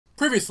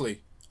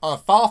Previously on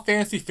Final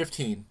Fantasy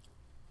 15.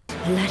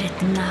 Let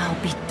it now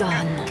be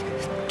done,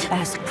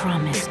 as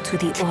promised to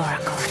the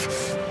Oracle.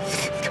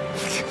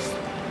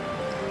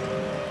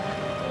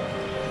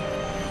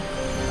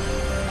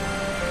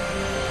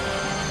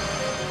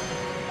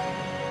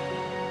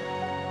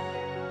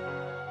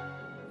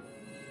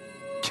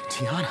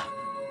 Tiana,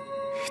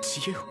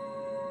 it's you.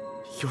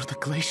 You're the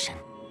Glacian.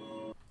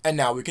 And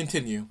now we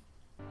continue.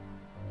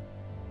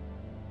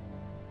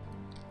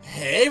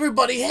 Hey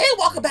everybody, hey,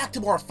 welcome back to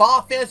more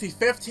Final Fantasy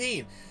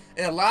 15.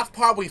 In the last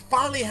part, we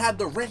finally had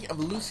the Ring of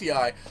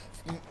Lucii.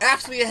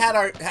 Actually, had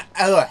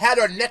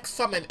our next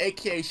summon,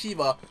 aka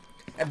Shiva,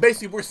 and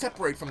basically we're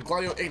separated from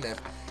Gladiolus Ignis.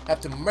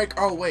 Have to make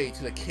our way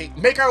to the king,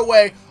 make our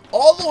way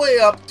all the way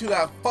up to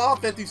that Final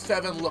Fantasy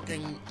 7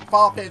 looking,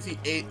 Final Fantasy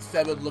 8,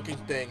 7 looking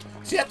thing.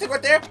 See that thing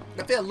right there?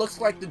 That thing that looks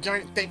like the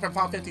giant thing from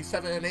Final Fantasy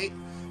 7 and 8?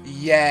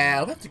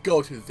 Yeah, we have to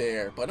go to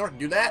there. But in order to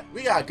do that,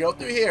 we gotta go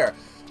through here.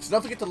 So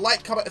don't forget to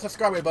like, comment, and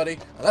subscribe, everybody.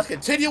 And let's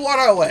continue on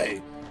our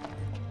way.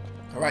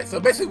 Alright, so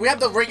basically we have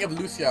the Ring of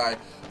Lucii,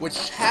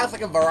 which has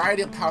like a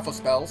variety of powerful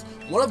spells,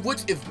 one of which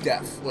is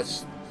Death,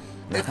 which,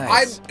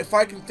 Nice. if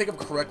I can think of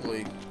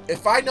correctly,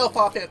 if I know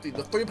Final Fantasy,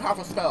 the 3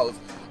 powerful spells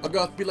are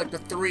going to be like the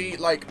 3,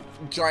 like,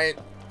 giant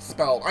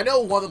spells. I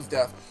know one of them's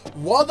Death.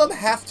 One of them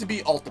has to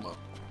be Ultima.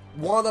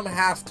 One of them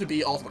has to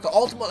be Ultima. Because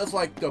Ultima is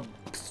like the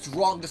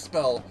strongest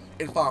spell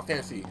in Final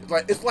Fantasy.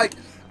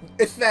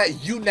 It's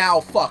that you now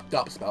fucked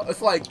up spell.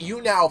 It's like,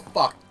 you now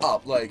fucked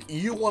up. Like,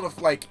 you want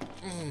to, like,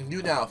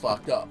 you now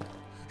fucked up.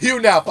 You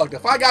now fucked up.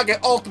 If I gotta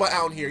get Ultima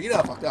out here, you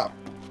now fucked up.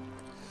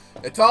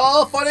 It's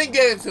all fun and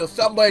games until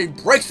somebody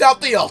breaks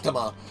out the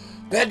Ultima.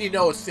 Then you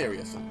know it's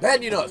serious.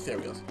 Then you know it's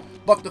serious.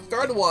 But the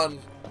third one,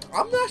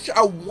 I'm not sure.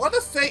 I want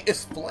to say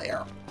it's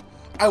Flare.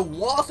 I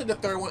want to say the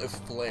third one is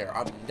Flare.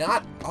 I'm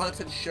not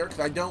 100% sure because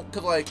I don't,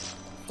 because like,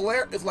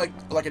 Flare is like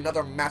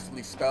another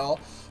massively spell.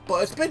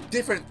 But it's been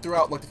different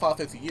throughout like the Final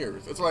Fantasy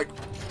years. It's like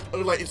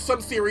in some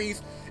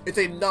series, it's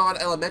a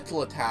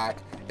non-elemental attack.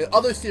 In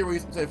other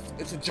series,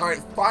 it's a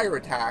giant fire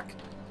attack.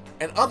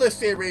 In other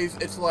series,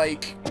 it's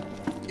like,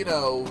 you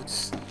know,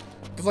 there's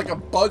like a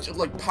bunch of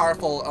like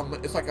powerful.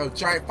 It's like a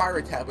giant fire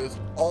attack, but there's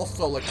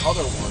also like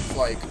other ones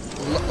like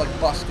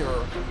Buster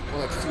or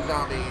like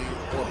Tsunami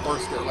or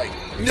Burster. Like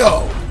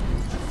no.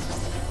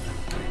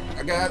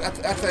 Okay,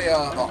 that's a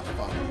oh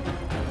fuck.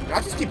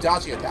 I just keep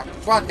dodging attack.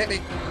 Come on, hit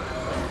me.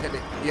 Hit me.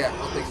 Yeah, I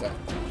don't think so,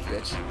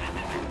 bitch.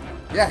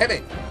 Yeah, hit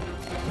me.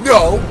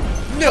 No,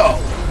 no.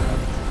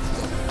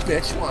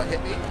 Bitch, you wanna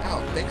hit me? I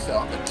don't think so.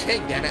 I'm the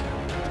king, damn it.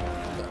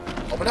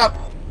 Open up.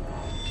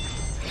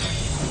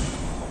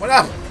 Open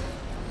up.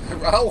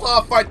 I don't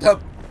wanna fight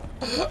them.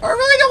 I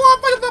really don't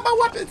wanna fight them without my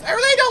weapons. I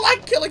really don't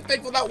like killing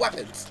things without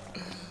weapons.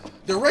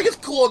 The ring is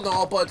cool and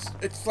all, but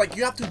it's like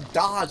you have to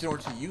dodge in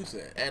order to use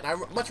it. And I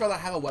much rather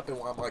have a weapon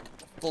when I'm like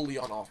fully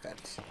on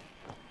offense.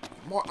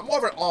 I'm more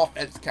of an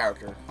offense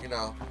character, you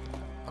know.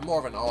 I'm more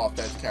of an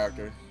offense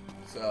character,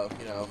 so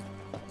you know.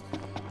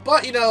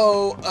 But you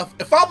know,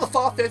 if I'm a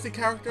Final Fantasy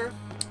character,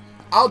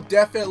 I'll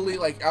definitely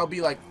I'll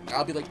be like the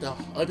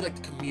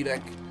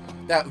comedic,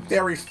 that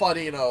very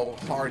funny, you know,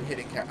 hard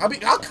hitting character.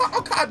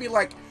 I'll kind of be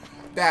like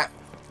that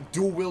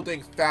dual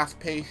wielding, fast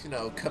paced, you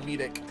know,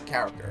 comedic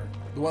character.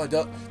 The one that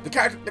does, the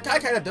kind of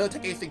character that doesn't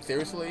take anything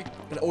seriously,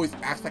 but always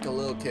acts like a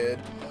little kid,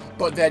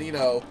 but then you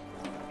know,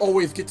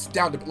 always gets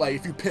down to, like,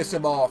 if you piss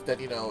him off, then,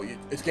 you know,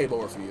 it's game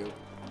over for you.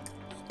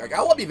 Like,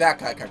 I want to be that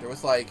kind of character.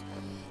 It's like,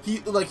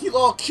 he's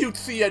all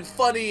cutesy and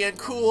funny and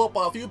cool,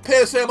 but if you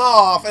piss him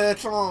off,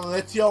 it's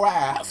your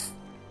ass.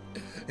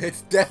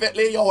 It's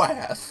definitely your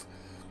ass.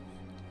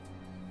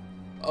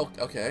 Oh,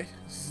 okay.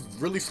 This is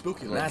really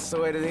spooky. That's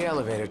the way to the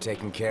elevator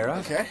taken care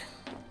of. Okay.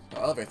 The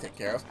elevator taken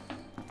care of.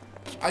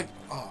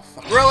 Oh,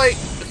 fuck. Really?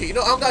 Okay, you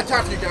know, I don't got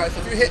time for you guys.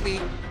 If you hit me,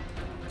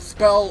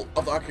 spell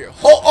of the Arcade.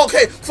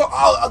 Okay, so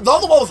the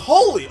other one was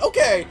Holy.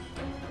 Okay,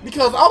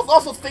 because I was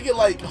also thinking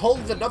like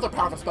Holy is another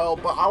powerful spell,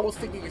 but I was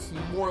thinking it's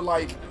more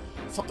like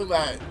something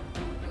that,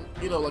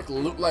 you know,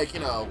 like you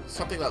know,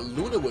 something that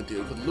Luna would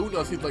do. Because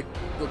Luna seems like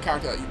the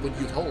character that would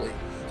use Holy.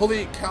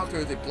 Holy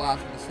counters a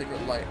blast from the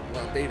sacred light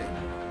while invading.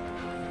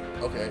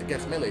 Okay,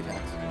 against melee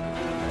attacks.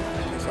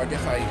 Okay, so I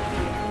guess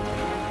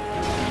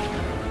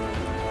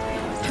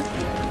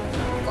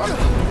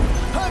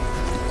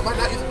am I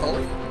not using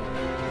Holy?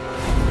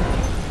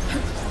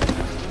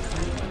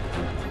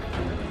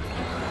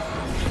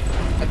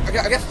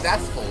 I guess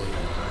that's Holy.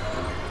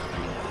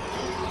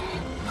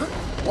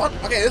 What?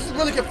 Okay, this is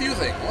really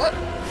confusing. What?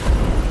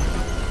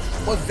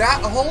 Was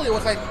that a Holy or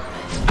was I...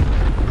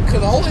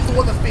 Because Holy is the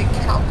one that's being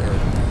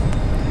countered.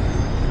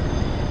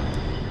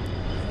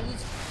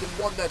 Holy's the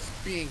one that's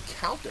being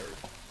countered.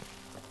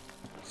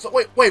 So,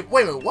 wait a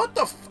minute. What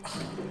the f...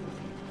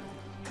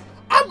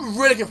 I'm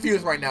really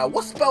confused right now.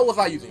 What spell was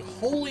I using?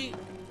 Holy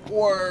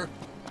or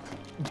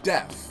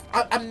Death?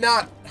 I'm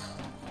not...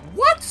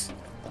 What?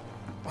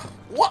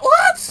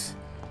 What?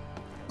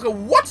 Okay,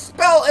 what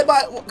spell am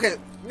I? Okay,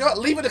 you know what?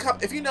 Leave in the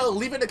if you know,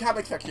 leave in the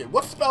comment section.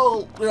 What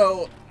spell? You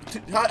know,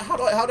 how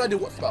do I do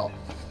what spell?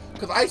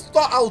 Because I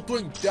thought I was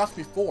doing death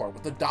before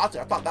with the dodger.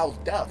 I thought that was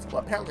death, but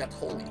apparently that's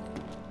holy.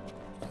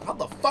 How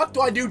the fuck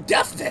do I do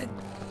death then?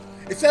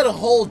 It said to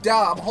hold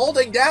down. I'm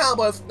holding down,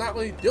 but it's not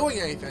really doing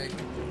anything.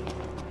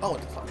 Oh,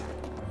 what the fuck?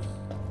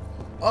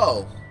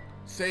 Oh,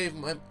 save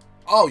my.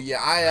 Oh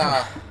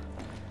yeah,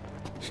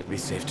 Should be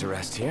safe to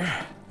rest here.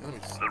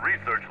 The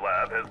research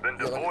lab has been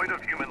devoid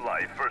of human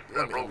life for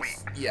several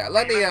weeks. Yeah,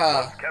 let me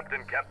Kept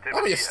in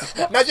captivity.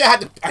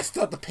 imagine I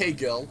still had to pay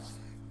Gil.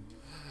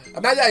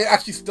 Imagine I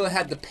actually still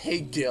had to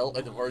pay Gil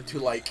in order to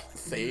like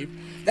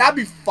save. That'd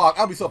be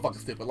I'd be so fucking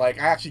stupid.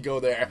 Like I actually go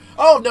there.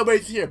 Oh,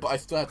 nobody's here, but I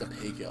still have to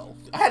pay Gil.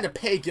 I had to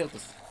pay Gil to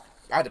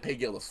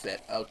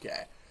sit.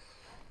 Okay.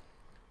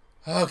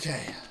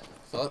 Okay.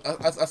 So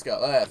let's go.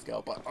 Let's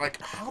go. But like,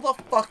 how the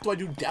fuck do I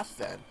do death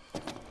then?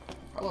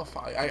 How the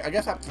fuck? I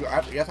guess I have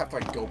to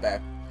like go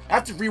back. I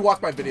have to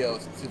rewatch my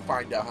videos to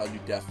find out how to do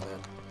death then.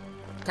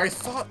 I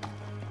thought.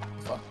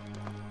 Fuck.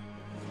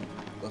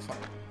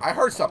 I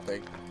heard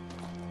something.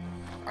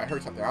 I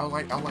don't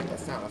like that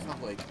sound. That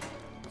sounds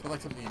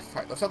like something you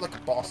fight. That sounds like a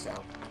boss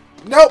sound.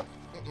 Nope.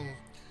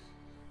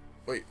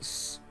 Wait.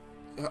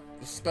 The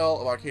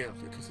spell of Arcane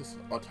consists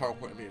of a tower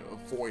point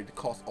avoid to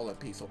cost all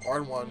MP. So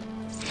R1.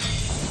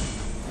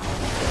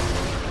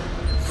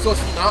 So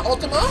it's not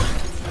Ultima?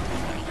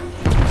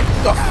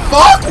 The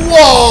fuck?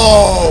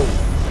 Whoa!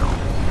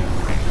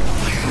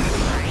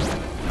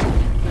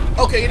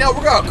 Okay, you know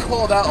we're gonna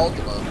call that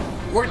Ultima.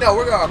 We're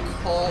gonna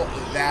call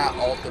that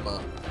Ultima.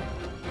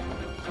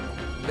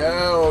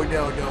 No.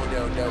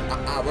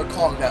 We're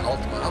calling that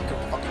Ultima. I'm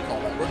gonna fucking call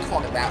that. We're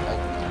calling that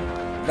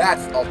Ultima.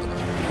 That's Ultima.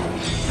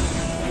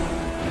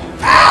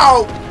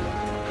 Ow!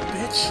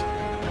 Bitch.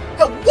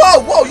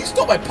 Whoa! You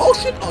stole my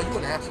potion? Oh, you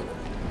an asshole.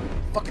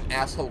 Fucking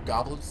asshole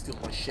goblin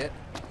stealing my shit.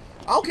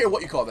 I don't care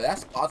what you call that.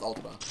 That's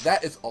Ultima.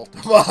 That is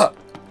Ultima.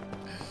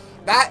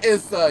 That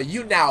is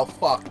you now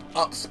fucked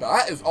up spell.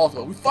 That is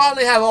Ultima. We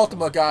finally have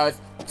Ultima, guys.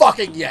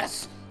 Fucking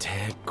yes.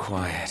 Dead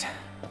quiet.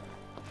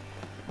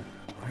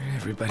 Where did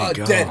everybody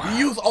go? Dead. We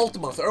use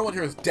Ultima, so everyone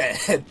here is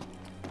dead.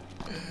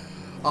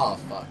 Oh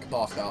fuck.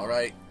 Boss battle,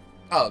 right?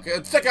 Oh, okay.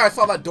 The second I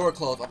saw that door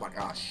close, I'm like,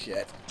 ah,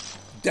 shit.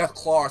 Death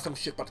Claw or some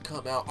shit about to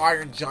come out.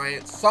 Iron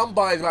Giant.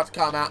 Somebody's about to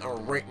come out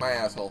and rape my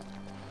asshole.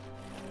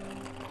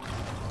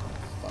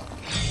 Fuck.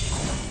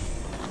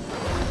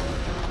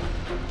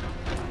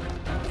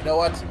 You know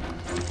what?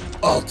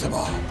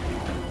 Ultima.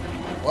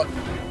 What?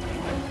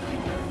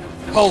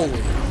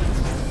 Holy.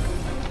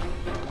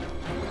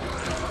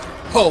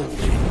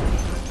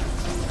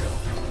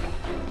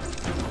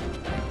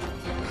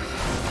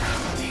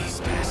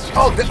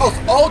 Oh, it's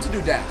O to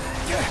do death.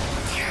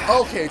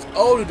 Okay, it's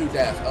O to do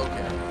death.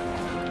 Okay.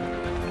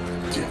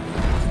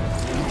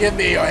 Give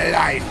me your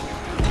life.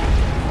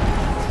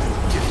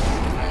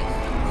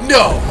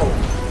 No.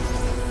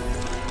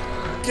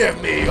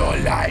 Give me your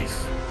life.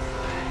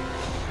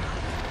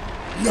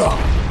 No.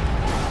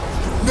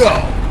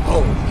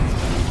 Oh.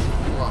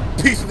 You want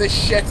a piece of this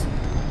shit?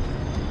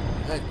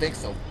 I don't think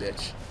so,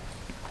 bitch.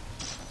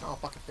 I don't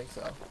fucking think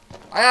so.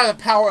 I have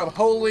the power of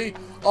Holy,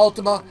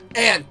 Ultima,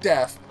 and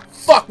Death.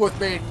 Fuck with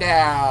me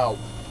now.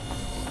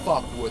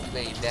 Fuck with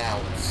me now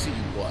and see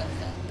what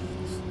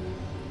happens.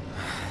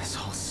 This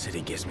whole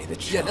city gives me the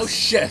chills. Yeah, no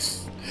shit.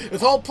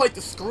 This whole place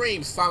to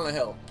scream Silent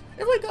Hill.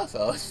 It really does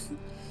though. This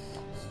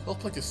whole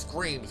place to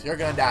screams. You're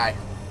gonna die.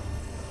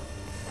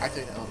 I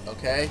think,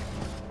 okay.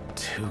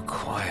 Too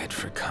quiet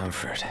for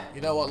comfort.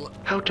 You know what?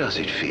 How does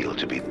it feel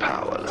to be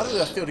powerless? How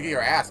does it feel to get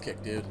your ass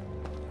kicked, dude?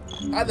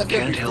 You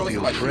can't help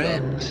your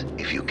friends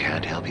if you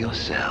can't help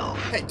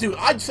yourself. Hey, dude,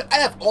 I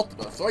have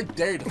Ultima, so I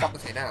dare you to fuck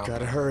with me now.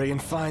 Gotta hurry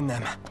and find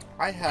them.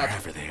 I have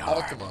Wherever they are.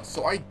 Ultima,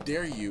 so I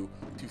dare you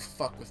to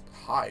fuck with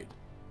Hyde.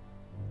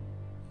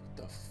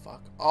 What the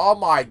fuck? Oh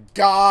my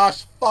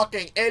gosh!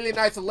 Fucking Alien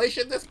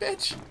Isolation, this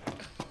bitch!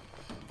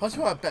 How much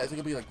do I bet it's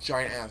gonna be like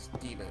giant ass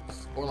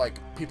demons? Or like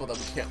people that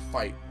we can't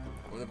fight.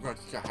 Or we're gonna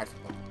just hide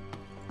from them.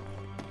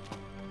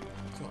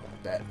 That's what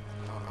I bet.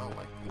 I don't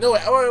like. No,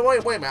 wait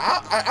a minute.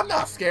 I'm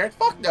not scared.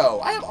 Fuck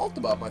no. I have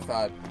Ultima on my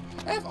side.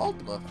 I have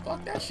Ultima.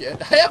 Fuck that shit.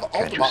 I have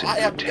Ultima. I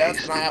have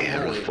Death and I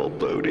have Holy.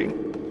 Foreboding.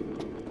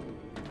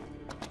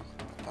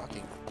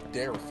 Fucking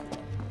dare a fool.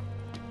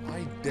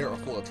 I dare a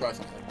fool to try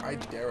something. I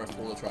dare a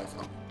fool to try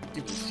something.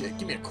 Give me shit.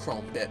 Give me a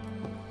chrome bit.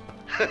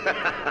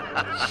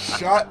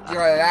 Shut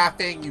your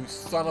laughing, you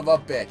son of a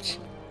bitch.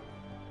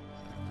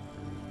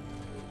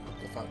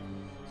 If I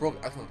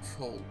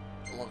control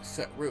along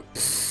set route.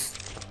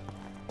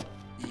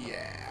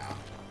 Yeah.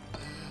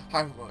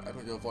 I'm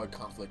going to avoid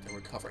conflict and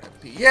recover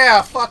MP.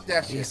 Yeah, fuck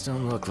that shit. These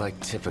don't look like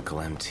typical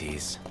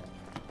MTs.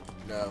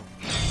 No.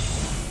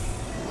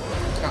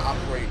 Can't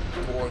operate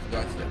boards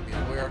without letting me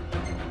aware.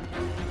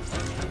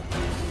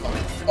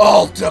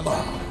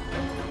 Ultima!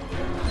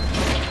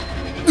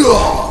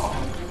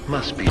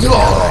 Must be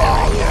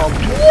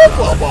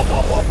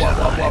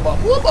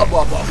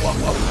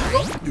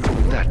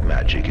that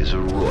magic is a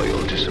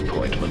royal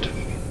disappointment.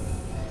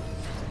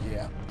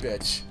 Yeah,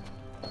 bitch.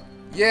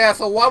 Yeah,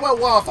 so why would I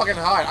want to fucking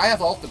hide? I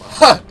have Ultima.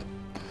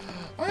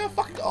 I have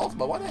fucking Ultima.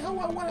 Ultima. Why the hell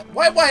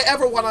why would I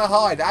ever want to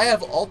hide? I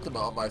have Ultima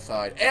on my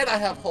side, and I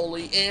have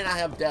Holy, and I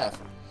have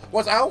Death.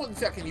 Once I don't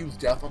think I can use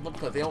Death on them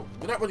because they're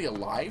not really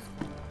alive.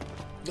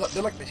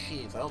 They're like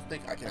machines. I don't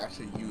think I can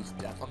actually use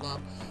Death on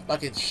them. But I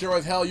can sure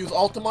as hell use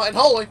Ultima and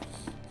Holy.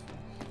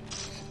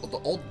 Oh, the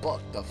old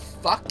book. The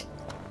fuck?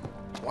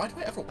 Why do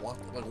I ever want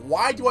them? Like,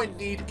 why do I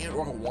need in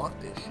order to want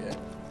this shit?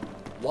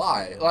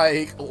 Why?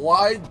 Like,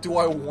 why do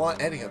I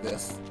want any of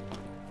this?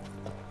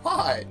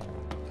 Why?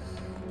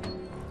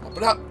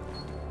 Open up.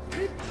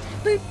 Beep,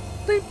 beep,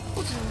 beep.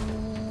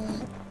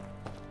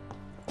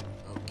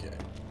 Okay.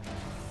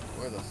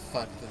 Where the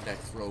fuck is the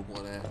next rogue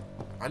one at?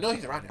 I know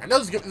he's around here. I know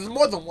there's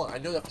more than one. I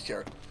know that for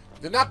sure.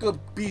 They're not gonna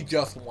be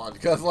just one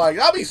because, like,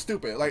 that'd be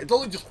stupid. Like, it's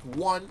only just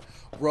one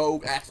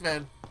rogue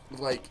Axeman.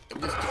 Like,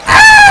 just...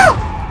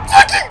 Ah!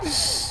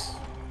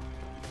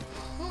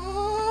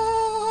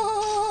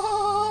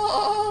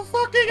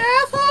 Fucking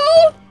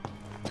asshole!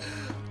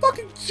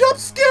 Fucking jump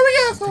scary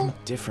asshole! Something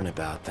different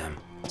about them.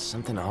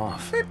 Something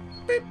off. Beep,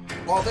 beep.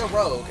 Well, they're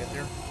rogue and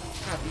they're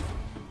kind of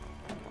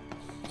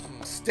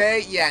evil.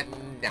 Stay, yeah,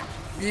 nah.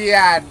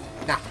 Yeah,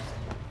 nah.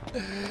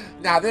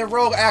 Nah, they're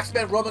rogue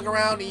Axemen roaming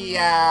around,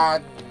 yeah,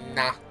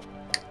 nah.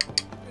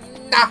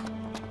 Nah.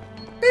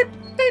 Beep,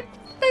 beep,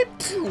 beep.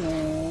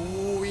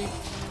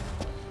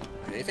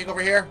 Anything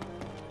over here?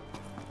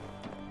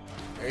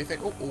 Anything?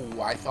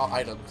 Oh, I saw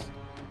items.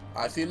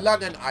 I see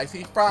London. I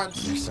see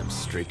France. There's some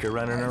streaker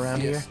running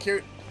around here.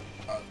 Security.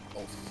 Oh,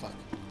 fuck.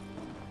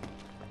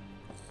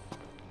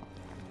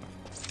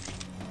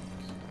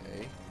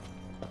 Okay.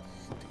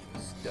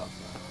 Stuff.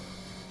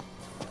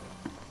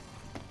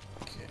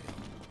 Okay.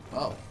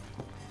 Oh.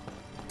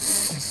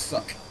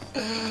 Suck.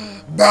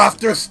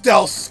 Master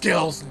stealth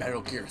skills.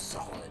 Metal Gear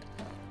Solid.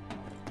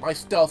 My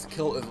stealth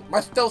skills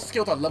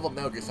are level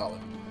Metal Gear Solid.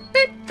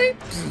 Beep, beep.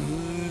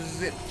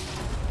 Zip.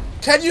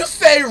 Can you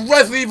say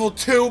Resident Evil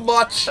too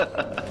much?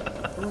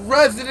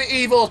 Resident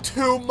Evil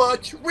too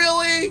much?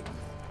 Really?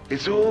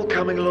 It's all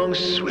coming along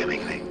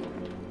swimmingly,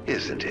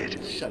 isn't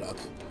it? Shut up.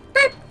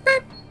 Beep,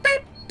 beep,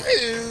 beep,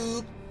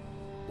 pew.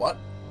 What?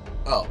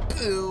 Oh.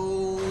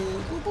 Pew.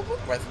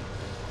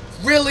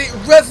 Really?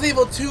 Resident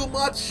Evil too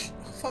much?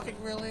 Fucking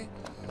really?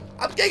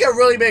 I'm getting a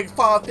really big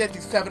Final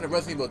Fantasy 7 and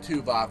Resident Evil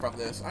 2 vibe from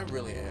this. I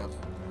really am.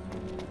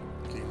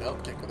 Okay,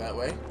 nope, can't go that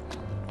way.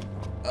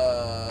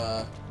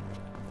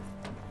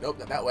 Nope,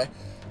 not that way.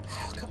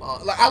 Oh, come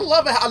on. Like, I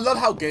love it. I love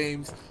how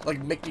games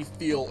like make me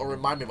feel or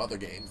remind me of other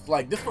games.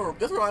 Like this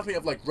reminds me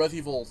of like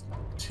Resident Evil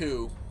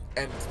 2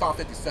 and Final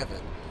Fantasy 7.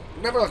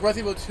 Remember like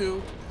Resident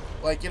Evil 2?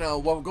 Like, you know,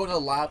 when we're going to the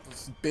lab,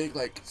 this big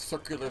like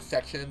circular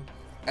section,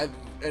 and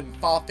in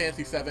Final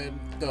Fantasy 7,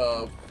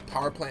 the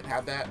power plant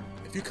had that.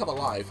 If you come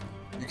alive,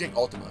 you're getting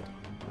Ultima.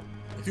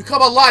 If you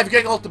come alive, you're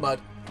getting Ultima.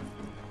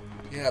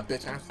 Yeah,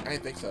 bitch. I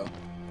didn't think so.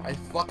 I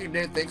fucking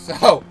didn't think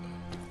so.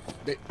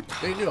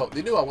 They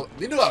knew I was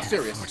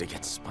serious. To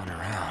get spun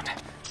around.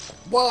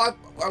 Well,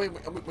 I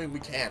mean we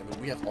can. I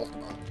mean, we have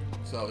Ultima,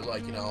 so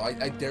like, you know,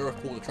 I dare a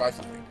fool to try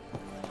something.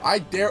 I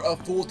dare a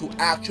fool to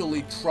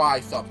actually try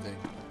something.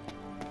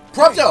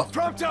 Prompto! Hey,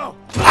 Prompto!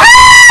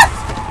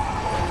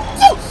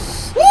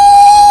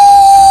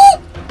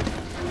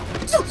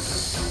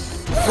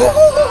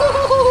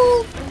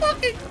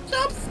 Fucking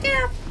jump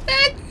scare,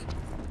 bitch!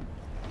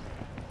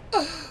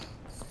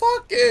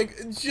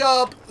 Fucking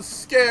jump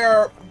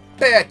scare,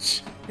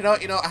 bitch! You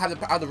know, I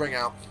have the ring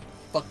out.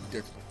 Fucking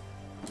dick.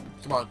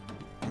 Come on,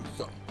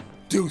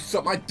 do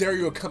something. I dare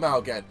you to come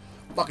out again.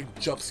 Fucking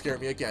jump scare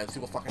me again. See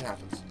what fucking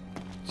happens.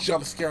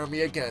 Jump scare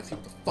me again. See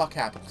what the fuck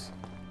happens.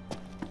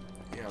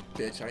 Yeah,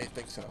 bitch. I didn't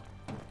think so.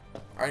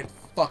 I didn't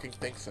fucking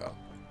think so.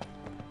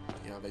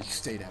 You know, they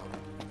stay down.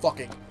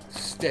 Fucking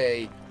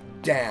stay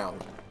down.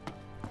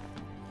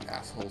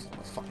 Assholes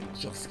wanna fucking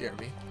jump scare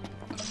me.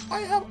 I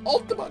have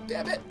Ultima,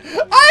 damn it!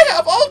 I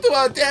have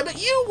Ultima, damn it!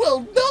 You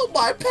will know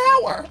my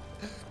power!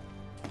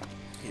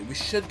 Okay, we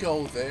should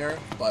go there,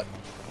 but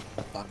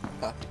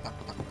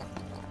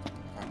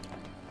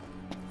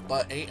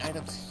any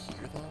items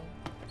here though?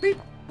 Beep,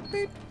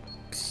 beep,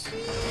 beep.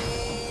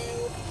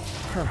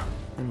 Huh.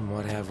 And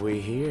what have we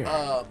here?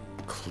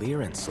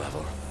 Clearance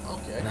level.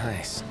 Okay.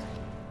 Nice.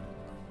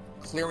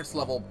 Clearance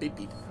level, beep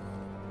beep.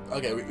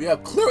 Okay, we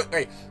have clearance.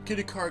 Wait,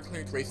 kitty card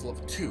clearance race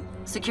level 2.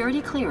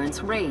 Security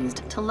clearance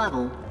raised to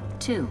level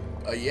 2.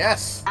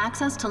 Yes.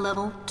 Access to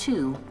level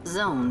 2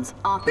 zones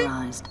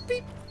authorized.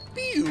 Beep,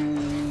 beep,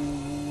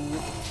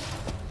 beep.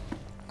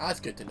 That's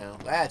good to know.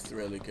 That's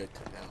really good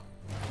to know.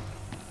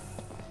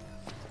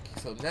 Okay,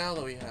 so now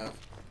that we have,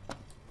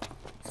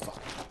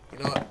 fuck, you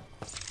know what?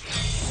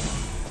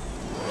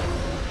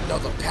 Know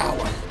the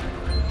power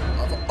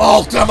of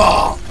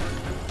Ultima.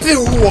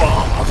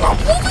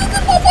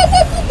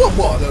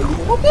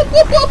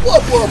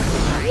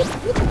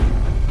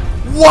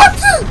 What?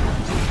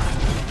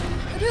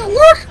 It didn't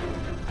work?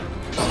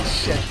 Oh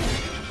shit.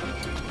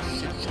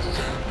 Shit.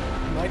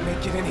 Might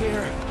make it in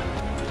here.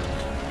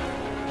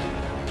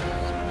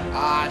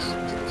 Ah, shit.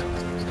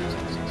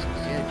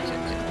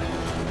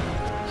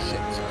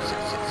 Shit.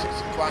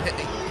 Come on, hit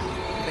me.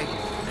 Hit me.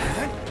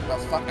 Well,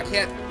 fuck, I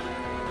can't.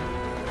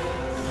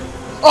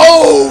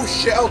 Oh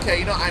shit! Okay,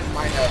 you know I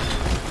might have.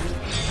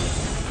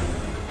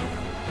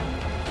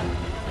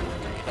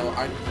 You know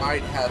I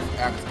might have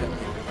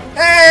accidentally.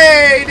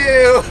 Hey,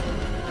 dude!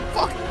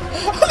 Fuck!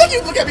 I think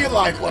you look at me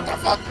like, what the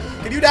fuck?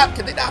 Can you not?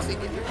 Can they not see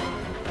me in here?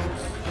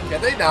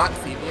 Can they not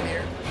see me in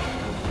here?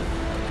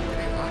 Can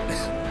they not?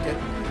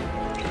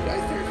 Can you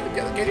guys seriously?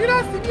 Can you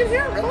not see me in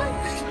here? Really?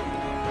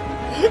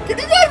 Can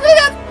you guys see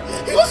that?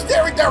 He was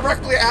staring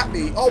directly at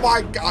me. Oh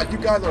my god, you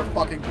guys are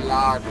fucking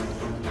blind.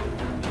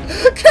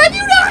 Can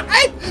you not?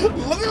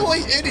 I'm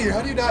literally in here.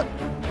 How do you not?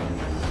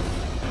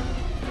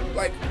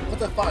 Like, what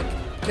the fuck?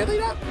 Can they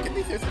not? Can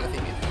they seriously not see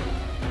me in here?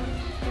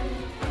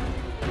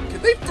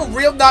 Can they for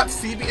real not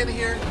see me in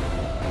here?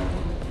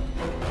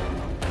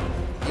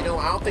 You know,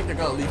 I don't think they're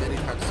gonna leave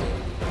anytime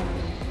soon.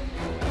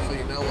 So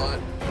you know what?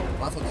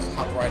 Might as well just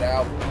hop right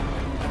out.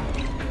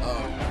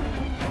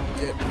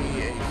 Get me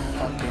a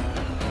fucking.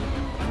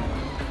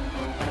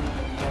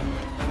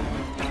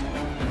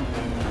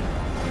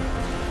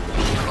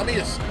 Let me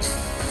just.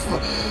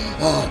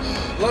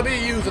 Let me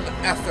use an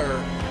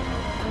ether.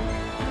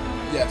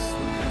 Yes,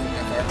 an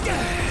ether.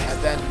 And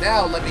then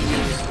now let me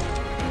use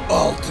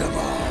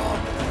Ultima.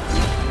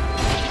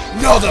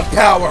 Know the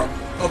power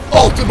of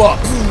Ultima.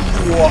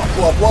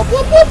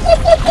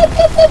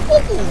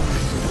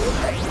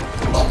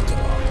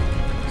 Ultima.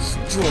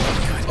 Destroy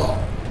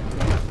all.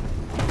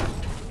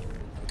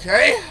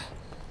 Okay.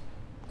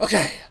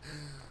 Okay.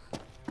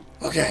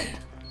 Okay.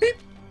 Beep,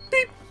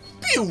 beep,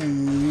 pew.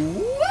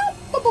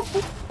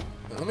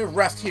 Let me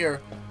rest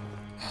here.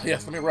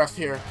 Yes, let me rest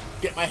here.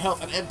 Get my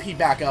health and MP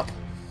back up.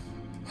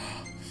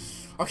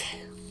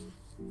 Okay.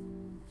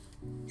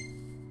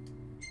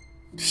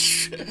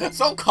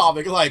 So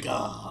calming, like,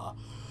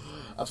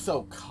 I'm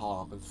so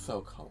calm and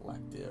so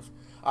collective.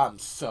 I'm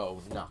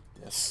so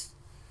Noctis.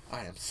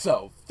 I am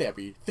so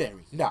very,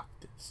 very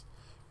Noctis.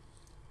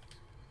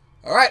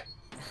 Alright.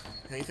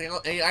 Anything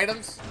else? Any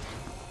items?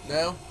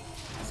 No?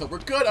 So we're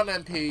good on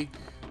MP.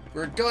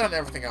 We're good on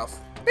everything else.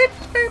 Beep,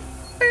 beep,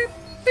 beep,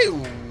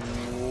 pew.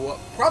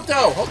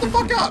 Prompto! Hold the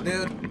fuck up,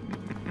 dude.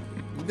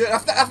 Dude,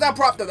 that's not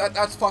Prompto.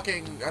 That's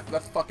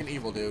fucking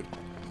evil, dude.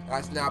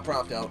 That's not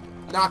Prompto.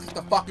 Not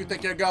the fuck you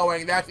think you're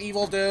going. That's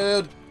evil,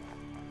 dude.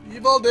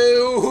 Evil,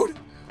 dude.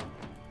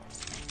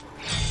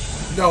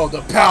 Know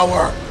the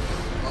power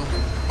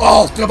of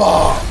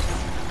Ultima.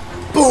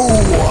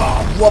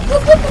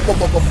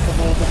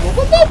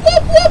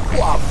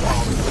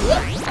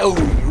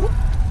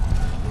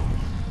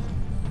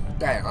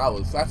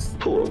 Damn, that's...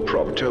 Poor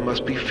Prompto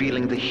must be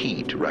feeling the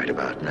heat right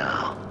about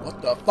now.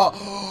 What the fuck?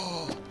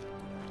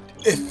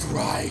 It's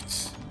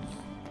right.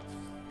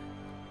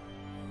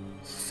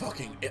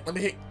 Fucking let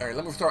me hit. Alright,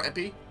 let me restore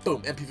MP.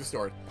 Boom, MP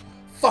restored.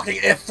 Fucking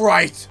if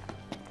right.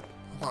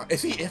 Come on,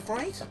 is he if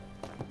right?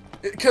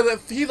 Because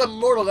if he's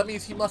immortal, that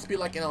means he must be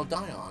like an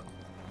Eldion.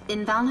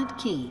 Invalid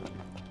key.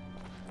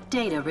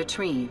 Data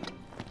retrieved.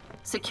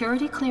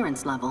 Security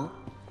clearance level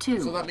 2.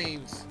 So that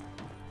means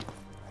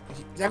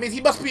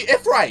he must be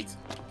if right.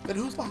 Then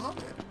who's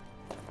Bahamut?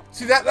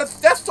 See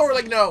that's sort of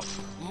like, you know,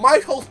 my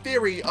whole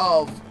theory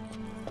of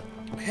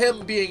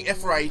him being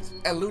Ifrit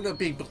and Luna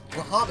being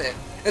Bahamut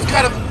is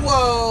kind of,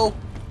 whoa.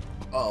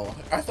 Oh,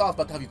 I thought I was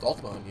about to have to use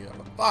Ultima on you. I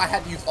thought I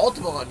had to use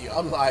Ultima on you.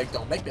 I'm like,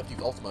 don't make me have to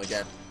use Ultima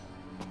again.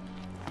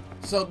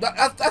 So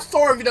that's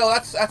sort of, you know,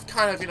 that's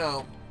kind of, you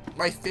know,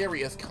 my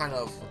theory is kind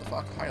of, what the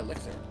fuck, high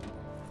elixir.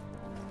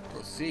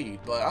 Proceed,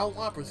 but I don't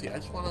want to proceed. I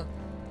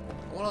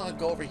want to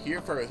go over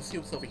here first. Let's see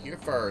what's over here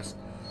first.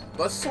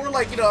 But it's sort of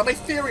like, you know, my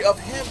theory of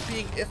him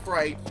being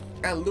Ifrit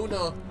and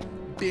Luna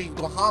being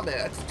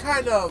Bahamut, it's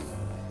kind of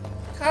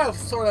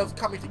sort of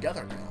coming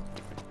together now.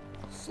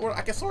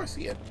 I can sort of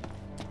see it.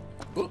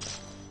 Boop.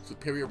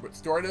 Superior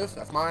restorative,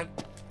 that's mine.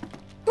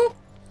 Boop.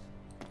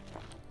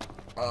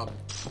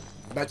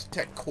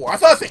 Magitech core. I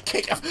thought I said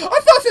cake. I thought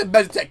I said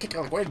Magitech cake.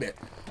 I'm like, wait a minute.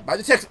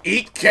 Magitechs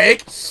eat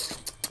cake?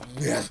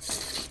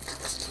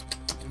 Yes.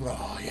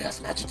 Oh yes,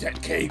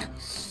 Magitech cake.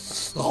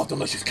 Oh,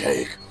 delicious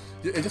cake.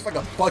 It's just like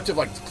a bunch of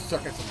like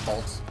circuits and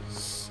bolts.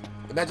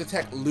 The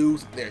Magitech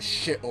lose their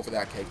shit over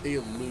that cake. They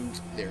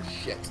lose their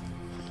shit.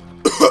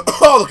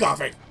 Oh, the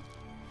coughing!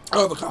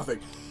 Oh, the coughing.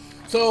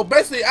 So,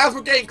 basically, as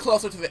we're getting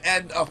closer to the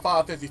end of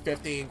Final Fantasy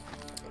 15,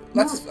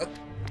 let's...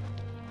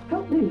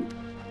 Help me.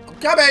 I'm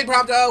coming,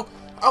 Prompto!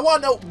 I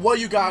want to know what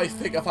you guys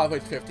think of Final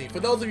Fantasy 15. For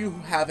those of you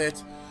who have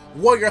it,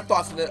 what are your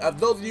thoughts on it? Of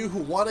those of you who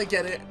want to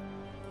get it,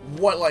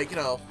 what, like, you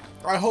know...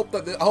 I hope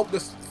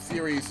this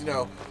series, you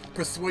know,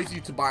 persuades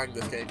you to buying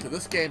this game, because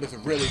this game is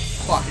really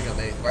fucking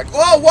amazing. Like,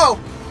 oh, whoa!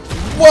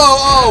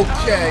 Whoa,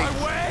 okay!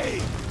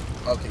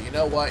 Okay, you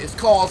know what? It's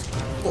called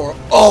for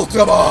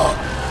Ultima!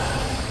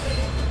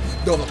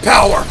 Know the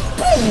power!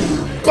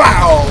 Boom!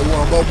 Bow!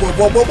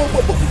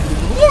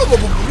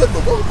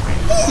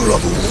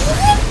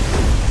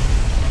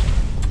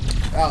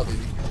 That was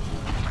easy.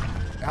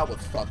 That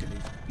was fucking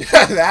easy.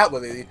 That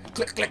was easy.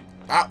 Click, click.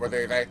 That was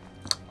easy.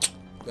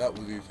 That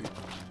was easy.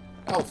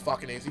 That was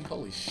fucking easy.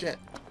 Holy shit.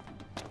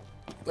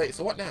 Wait,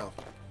 so what now?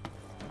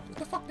 What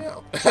the fuck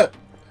now?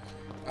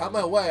 Out of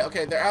my way.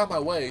 Okay, they're out of my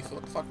way, so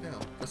what the fuck now?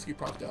 Rescue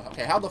Prompto.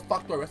 Okay, how the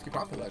fuck do I rescue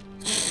Prompto then?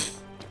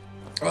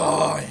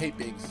 Oh, I hate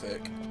being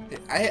sick.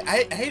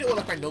 I hate it when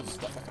I know this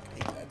stuff. I fucking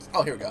hate that.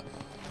 Oh, here we go.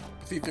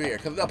 See through here.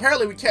 Because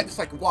apparently we can't just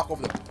like walk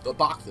over the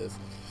boxes.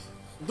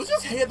 Don't you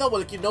just hate it though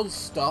when like, you know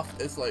stuff?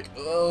 It's like,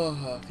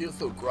 ugh, it feels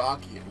so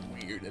groggy and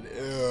weird and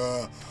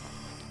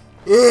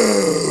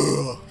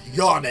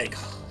yawning.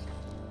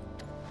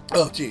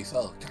 Oh, jeez.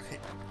 Oh, God.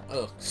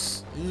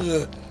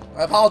 Ugh.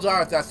 I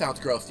apologize if that sounds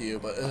gross to you,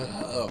 but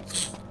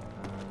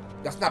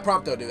that's not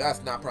Prompto, dude.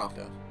 That's not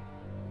Prompto.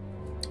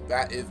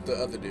 That is the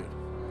other dude.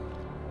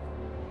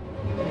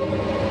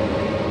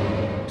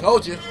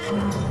 Told you.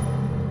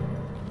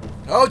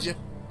 Told you.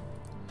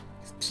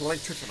 He's playing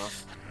tricks on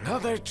us.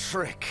 Another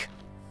trick.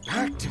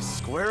 Back to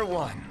square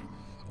one.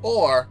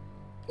 Or,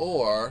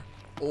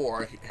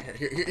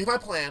 here's my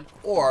plan.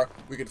 Or,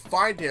 we could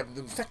find him,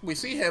 then the second we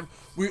see him,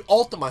 we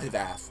Ultima his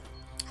ass.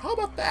 How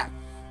about that?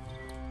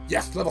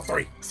 Yes, level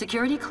 3.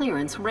 Security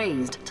clearance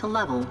raised to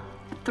level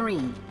 3.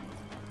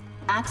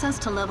 Access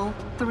to level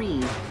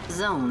 3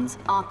 zones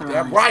authorized.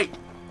 Damn right.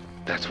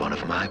 That's one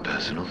of my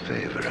personal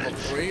favorites. Level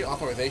 3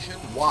 authorization?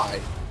 Why?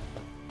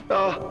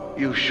 Oh,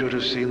 you should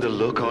have seen the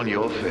look on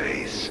your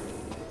face.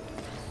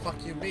 What the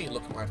fuck you mean,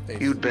 look at my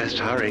face? You'd best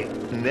hurry.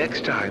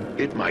 Next time,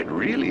 it might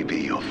really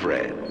be your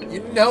friend.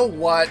 You know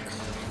what?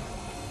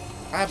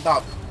 I'm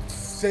about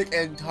sick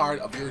and tired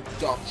of your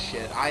dumb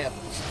shit. I am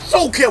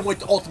so can't wait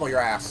to Ultima your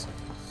ass.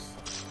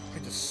 I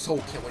just so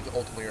can't wait to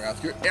Ultima your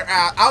ass.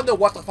 I don't know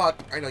what the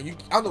fuck. I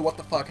don't know what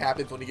the fuck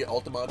happens when you get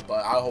Ultima,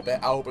 but I hope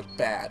it's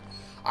bad.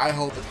 I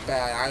hope it's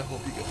bad. I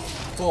hope you get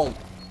full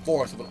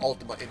force of an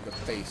Ultima in the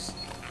face.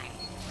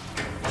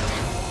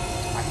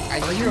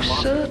 Are you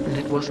certain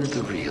it wasn't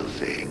the real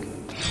thing?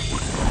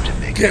 Wouldn't want to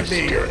make a Give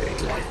me your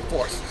mistake. life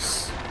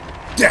force.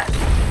 Death.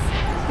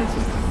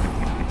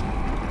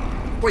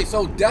 Wait,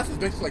 so death is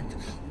basically like...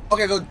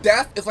 Okay, so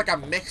death is like a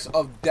mix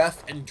of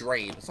death and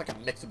drain. It's like a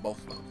mix of both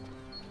of them.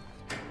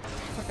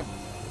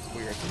 It's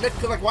weird. It's a mix,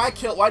 cause like why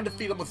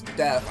defeat them with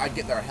death, I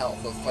get their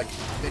health. So it's like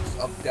a mix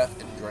of death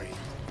and drain.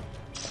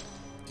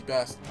 The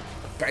best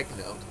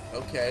banknote.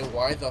 Okay,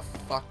 why the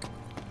fuck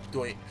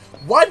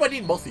why do I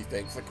need most of these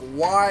things? Like,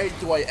 why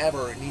do I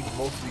ever need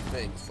most of these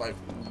things? Like,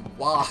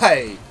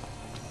 why?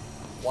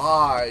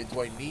 Why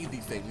do I need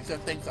these things? These are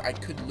things that I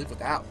could live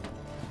without.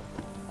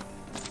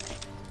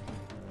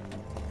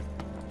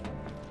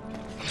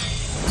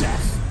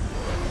 Death.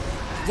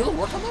 Does it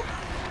work on them?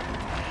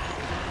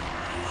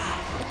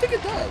 I think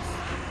it does.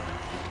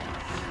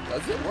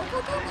 Does it work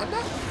on them? I'm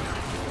not...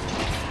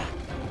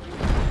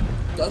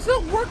 Does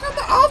it work on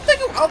them? I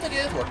don't think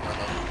it is working on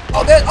them.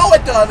 Oh,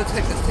 it does. It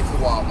takes a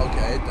while.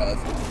 Okay, it does.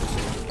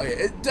 Okay,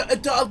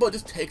 it does, but it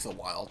just takes a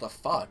while. The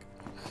fuck?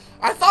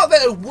 I thought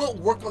that it wouldn't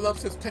work on them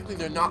since technically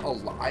they're not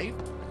alive.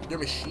 They're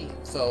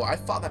machines. So I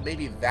thought that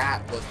maybe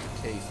that was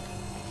the case.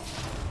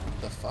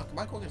 What the fuck? Am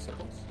I going in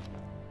circles?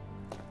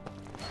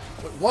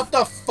 Wait, what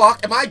the fuck?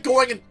 Am I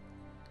going in...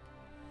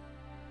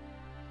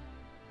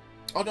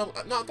 Oh, no,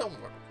 that went the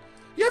right way.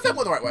 Yeah, I think I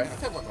went the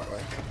right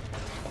way.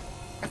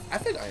 I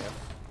think I am.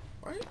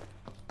 Right?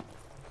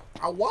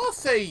 I want to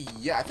say,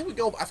 yeah, I think we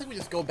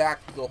just go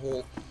back to the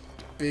whole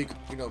big,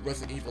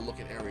 Resident Evil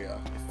looking area.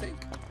 I think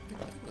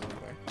we're the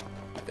right way.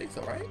 I think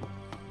so, right?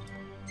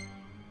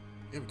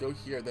 Yeah, we go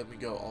here, then we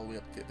go all the way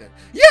up to there.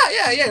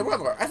 Yeah, we're on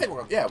the right. I think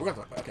we're on the right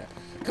way, okay.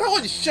 Because I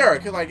wasn't sure,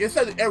 because, like, it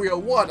said Area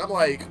 1, I'm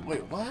like,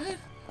 wait, what?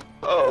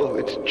 Oh,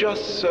 it's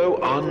just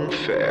so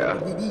unfair.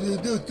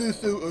 This is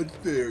so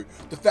unfair.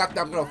 The fact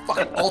that I'm gonna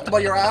fucking Ultima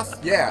your ass?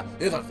 Yeah,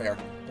 it is unfair.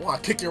 I wanna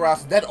kick your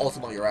ass, then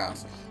Ultima your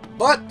ass.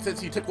 But, since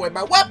he took away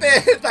my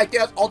weapons, I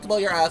guess Ultima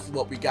your ass is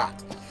what we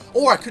got.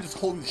 Or I could just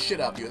hold the shit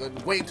out of you, and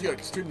then wait until you're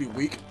extremely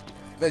weak,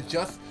 then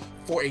just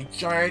for a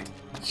giant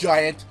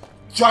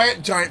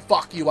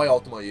fuck you, I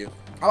Ultima you.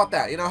 How about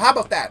that? How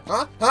about that?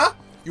 Huh?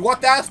 You want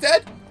that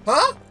instead?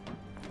 Huh?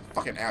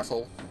 Fucking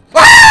asshole.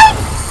 Ah!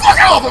 Fuck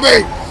off of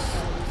me!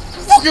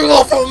 Fucking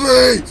off of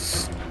me!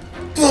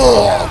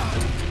 Ugh.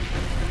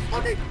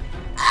 Fucking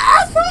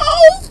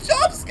assholes!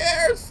 Jump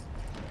scares!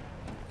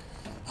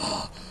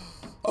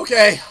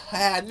 Okay, I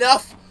had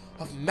enough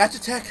of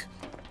Magitech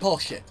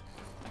bullshit.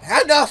 I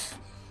had enough!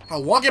 I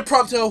want to get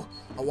Prompto.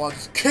 I want to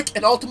just kick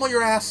and Ultima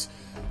your ass.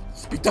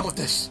 Let's be done with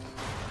this.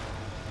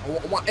 I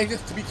want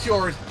Ignis to be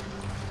cured.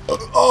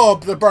 Oh,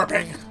 the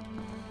burping.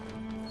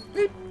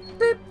 Beep,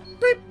 beep,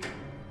 beep.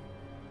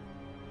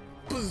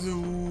 Bazoo.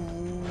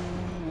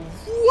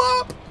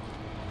 Whoop.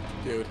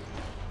 Dude.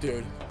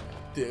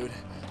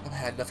 I've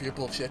had enough of your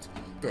bullshit.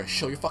 You better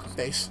show your fucking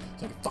face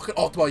so I can fucking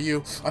Ultima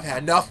you. I've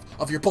had enough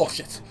of your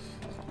bullshit.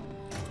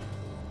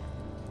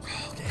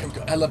 Okay, here we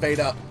go.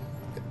 Elevator.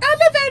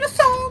 Elevator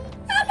song.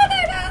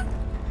 Elevator.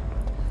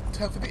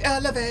 Time for the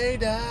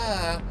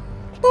elevator.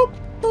 Boop,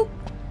 boop,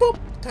 boop.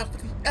 Time for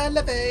the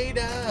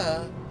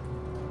elevator.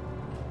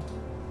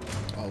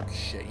 Oh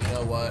shit, you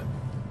know what?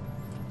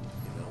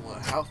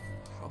 How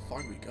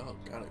far do we go?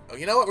 Oh,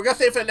 you know what? We're gonna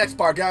save it for the next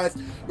part, guys.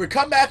 We're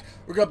gonna come back.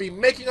 We're gonna be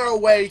making our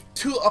way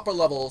to upper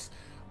levels.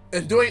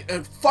 and doing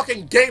a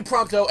fucking game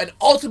prompto and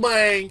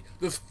ultimating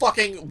this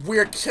fucking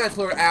weird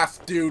chancellor ass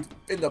dude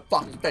in the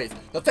fucking face.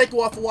 So thank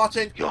you all for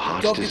watching. Your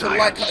heart's Don't forget to desire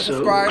like, comment, so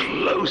subscribe.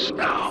 close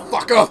now.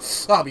 Fuck up!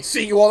 I'll be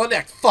seeing you all in the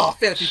next Final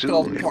Fantasy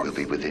Soon it part. will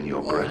be within your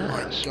Oh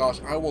grasp. my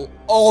gosh, I will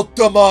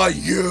Ultima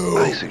you!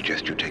 I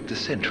suggest you take the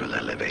central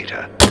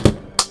elevator.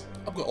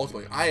 I'm going to Ultima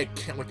you. I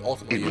can't wait to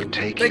Ultima It you. would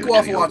take Thank you you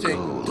all to for your watching.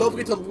 goal. Don't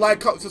forget to like,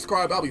 comment,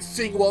 subscribe. I'll be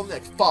seeing you all in the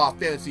next Final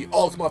Fantasy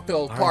Ultima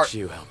filled part. Aren't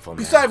you helpful,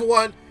 man? Peace out,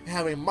 everyone, and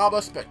have a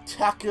mama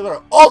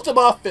spectacular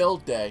Ultima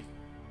filled day.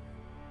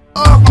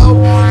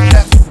 Oh,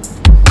 yes.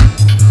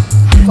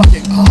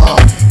 Fucking,